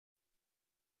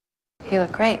You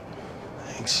look great.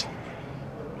 Thanks.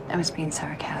 I was being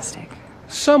sarcastic.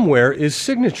 Somewhere is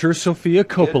signature Sofia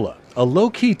Coppola, a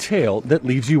low-key tale that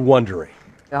leaves you wondering.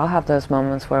 I'll have those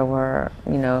moments where we're,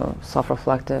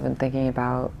 self-reflective and thinking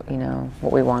about,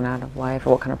 what we want out of life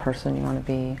or what kind of person you want to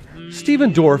be.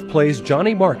 Stephen Dorff plays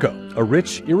Johnny Marco, a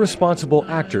rich, irresponsible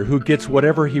actor who gets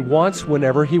whatever he wants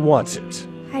whenever he wants it.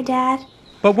 Hi, Dad.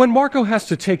 But when Marco has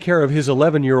to take care of his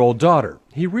 11-year-old daughter,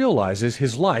 he realizes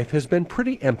his life has been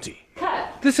pretty empty.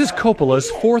 This is Coppola's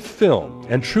fourth film,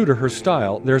 and true to her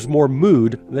style, there's more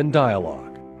mood than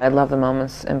dialogue. I love the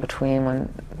moments in between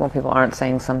when people aren't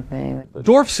saying something.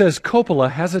 Dorff says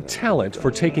Coppola has a talent for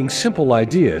taking simple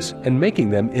ideas and making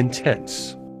them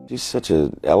intense. She's such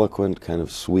an eloquent, kind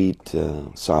of sweet,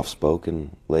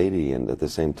 soft-spoken lady, and at the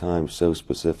same time so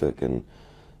specific, and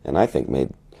I think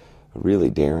made a really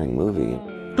daring movie.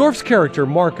 Dorff's character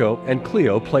Marco and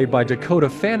Cleo, played by Dakota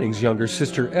Fanning's younger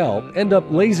sister Elle, end up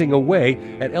lazing away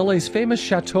at LA's famous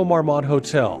Chateau Marmont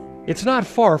Hotel. It's not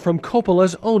far from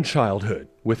Coppola's own childhood,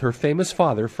 with her famous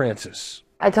father, Francis.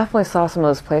 I definitely saw some of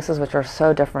those places which are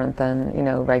so different than,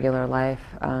 regular life,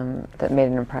 that made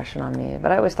an impression on me.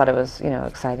 But I always thought it was,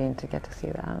 exciting to get to see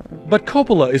that. But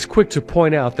Coppola is quick to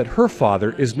point out that her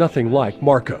father is nothing like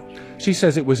Marco. She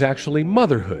says it was actually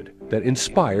motherhood that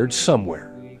inspired Somewhere.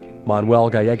 Manuel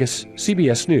Gallegos,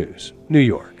 CBS News, New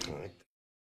York.